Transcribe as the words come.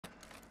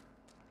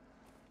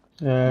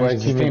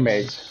Where's his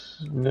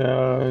teammates?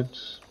 No,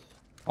 it's...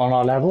 On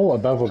our level,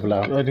 above or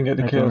below? I didn't get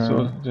the kill,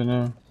 so I don't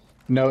know.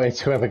 No, it's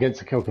whoever gets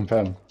the kill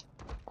confirmed.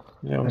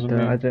 Yeah, it wasn't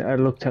me. I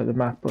looked at the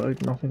map,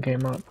 but nothing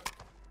came up.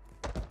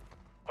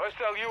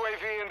 Hostile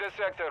UAV in this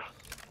sector.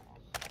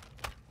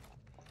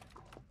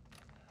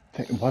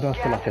 Why do I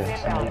feel like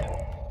I'm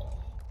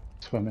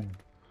swimming?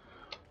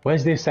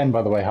 Where's the ascend,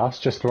 by the way, Haas?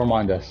 Just to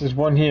remind us. There's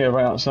one here,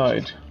 right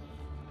outside.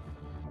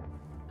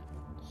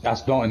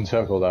 That's not in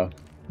circle, though.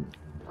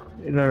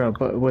 No,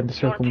 but when the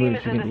circle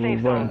moves, you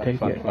can run and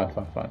take it.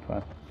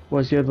 Fine.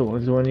 What's the other one?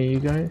 Is the one of you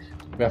guys?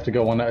 We have to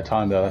go one at a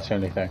time, though. That's the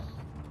only thing.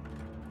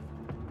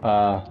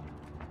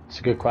 It's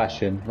a good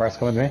question. Rice,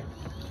 come with me.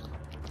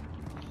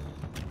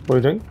 What are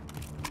you doing?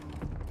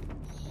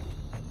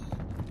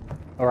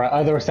 Alright,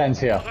 either ascends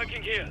here.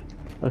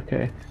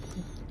 Okay.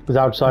 It's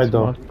outside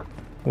though.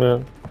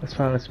 Yeah. That's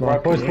fine, let's Right,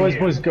 mark. boys,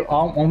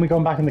 aren't we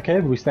going back in the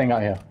cave or are we staying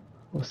out here?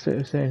 We'll stay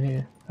in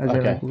here.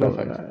 Okay,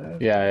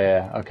 perfect.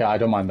 Yeah. Okay, I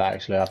don't mind that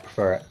actually, I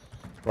prefer it.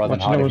 Rather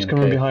than Watch, no one's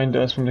coming cave. behind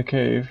us from the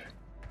cave.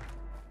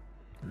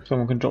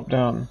 Someone can drop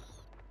down.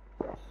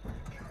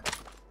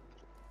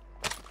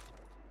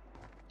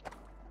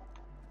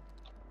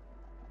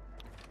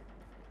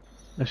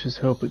 Let's just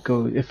hope it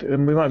goes.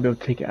 And we might be able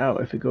to take it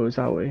out if it goes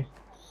that way.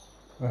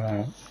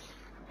 Right.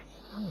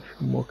 If we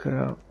can walk it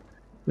out.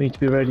 We need to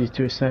be ready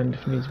to ascend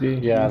if needs be.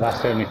 Yeah,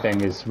 that's the only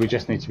thing is we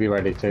just need to be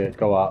ready to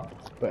go up.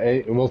 But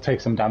it will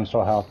take some damage to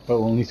our health, but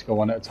we'll need to go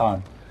one at a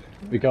time.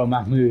 We go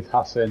Mahmoud,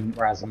 Hassan,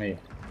 Raz, and me.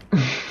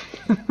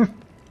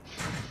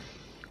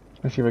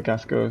 Let's see where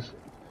gas goes.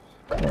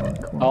 Come on.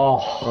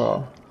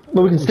 Oh.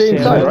 But we can stay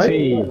inside,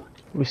 right?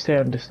 We stay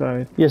on this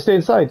side. Yeah, stay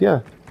inside,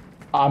 yeah.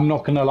 I'm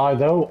not gonna lie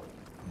though,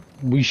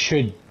 we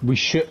should be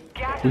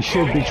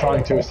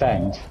trying to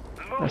ascend.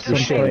 That's We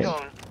should.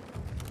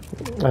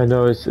 I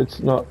know, it's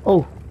not...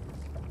 Oh!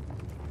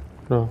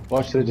 No.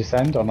 Watch the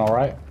descend on our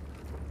right.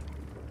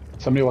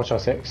 Somebody watch our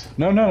 6.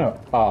 No.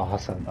 Oh,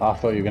 Hassan, I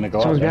thought you were gonna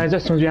go Someone's up. behind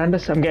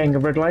us. I'm getting a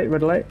red light.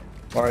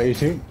 Alright, you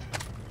two.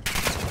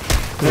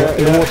 Yeah,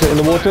 in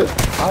the water.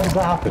 How does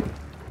that happen?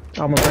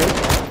 Armor break.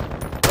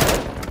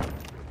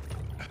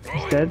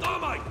 He's dead.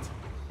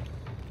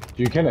 Do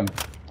you kill him?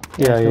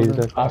 Yeah, he's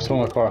dead. I've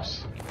swung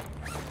across.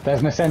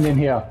 There's an ascend in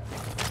here.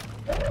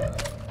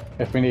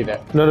 If we need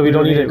it. No, we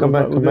don't need it. Come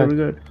back. We're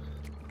good.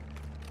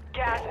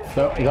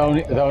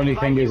 The only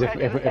thing is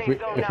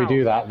if we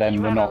do that,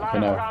 then we're not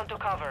gonna.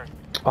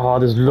 Oh,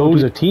 there's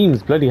loads of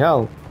teams. Bloody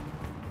hell.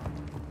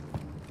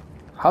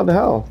 How the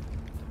hell?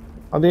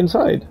 Are they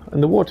inside?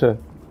 In the water?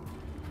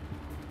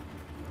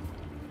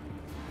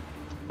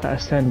 That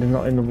ascend and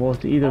not in the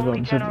water, either of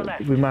them, so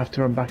we might have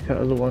to run back to that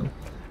other one.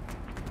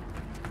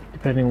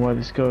 Depending on where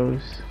this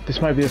goes.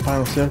 This might be the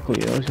final circle,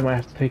 you know, so we might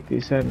have to take the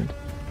ascend.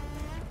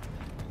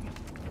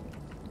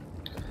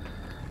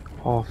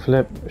 Oh,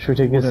 flip. Should we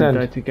take the We're gonna ascend?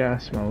 die to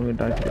gas, man. We're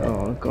gonna die to...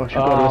 Oh gosh,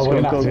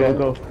 we're let's gonna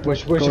go.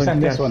 Which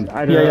ascend this one?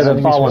 Yeah, the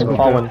far one,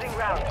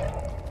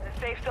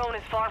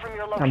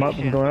 I'm up,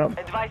 I'm going up.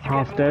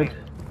 Half dead.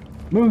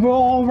 Move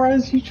on,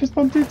 Raz, you just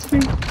bumped into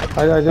me. I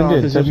didn't Oh, do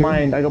it. there's a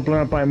mine. I got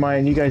blown up by a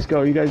mine. You guys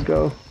go.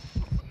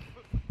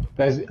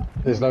 There's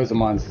loads of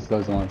mines,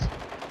 No,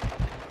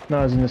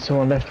 there's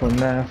someone left one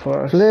there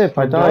for us. Flip,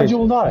 I Why'd died. you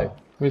all die?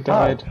 We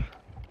died.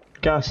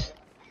 Gas.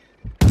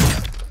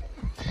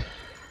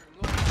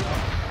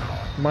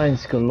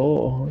 Mines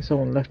galore.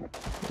 Someone left.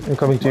 I'm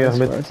coming to you,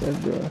 Ahmed. Stay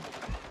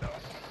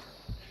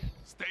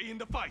in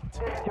the fight.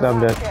 I'm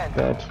dead.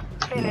 Dead.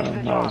 No,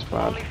 that was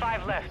bad.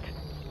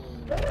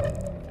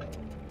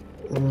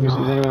 Is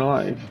anyone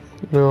alive?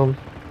 No,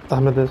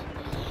 Ahmed is.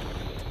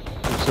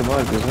 You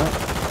survived, isn't it?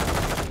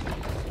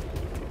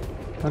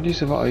 How do you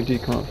survive? ID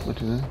can't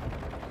what is it?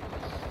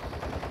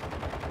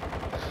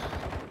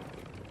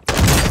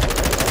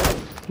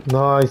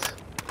 Nice.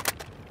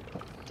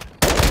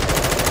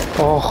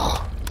 Oh.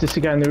 Just a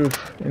guy on the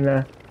roof in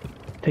there.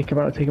 Take him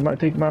out. You gotta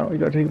take him out.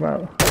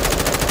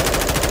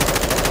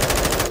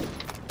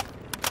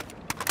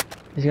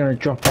 He's gonna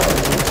drop out. Be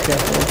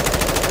careful.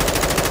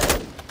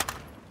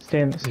 Stay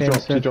in the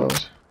circle. He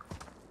dropped.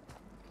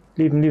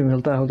 Leave him.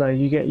 He'll die.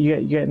 You get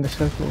in the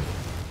circle.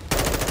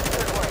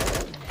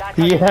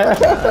 Yeah.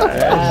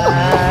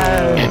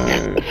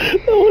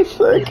 That was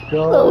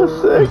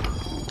sick.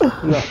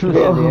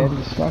 Luckily at the end,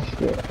 he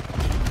smashed it.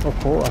 Or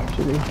 4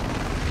 actually.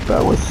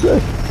 That was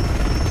sick.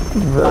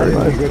 Very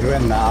nice. A good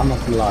win now, I'm not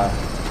gonna lie.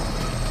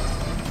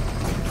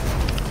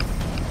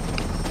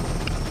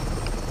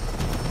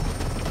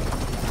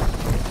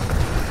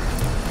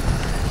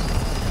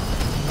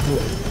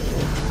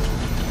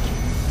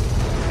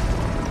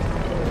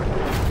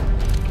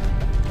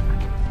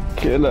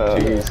 Killer.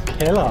 Jeez,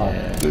 killer.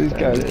 These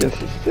guys are just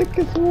the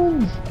sickest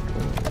ones.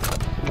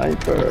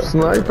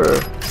 Sniper.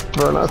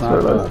 Very nice.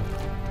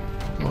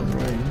 On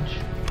range.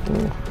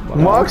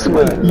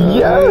 Marksman.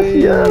 Yes.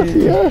 Yes,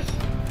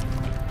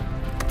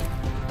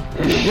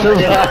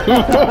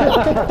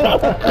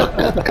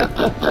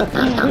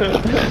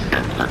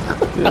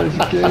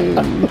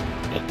 game.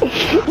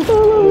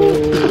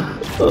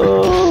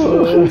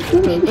 Oh.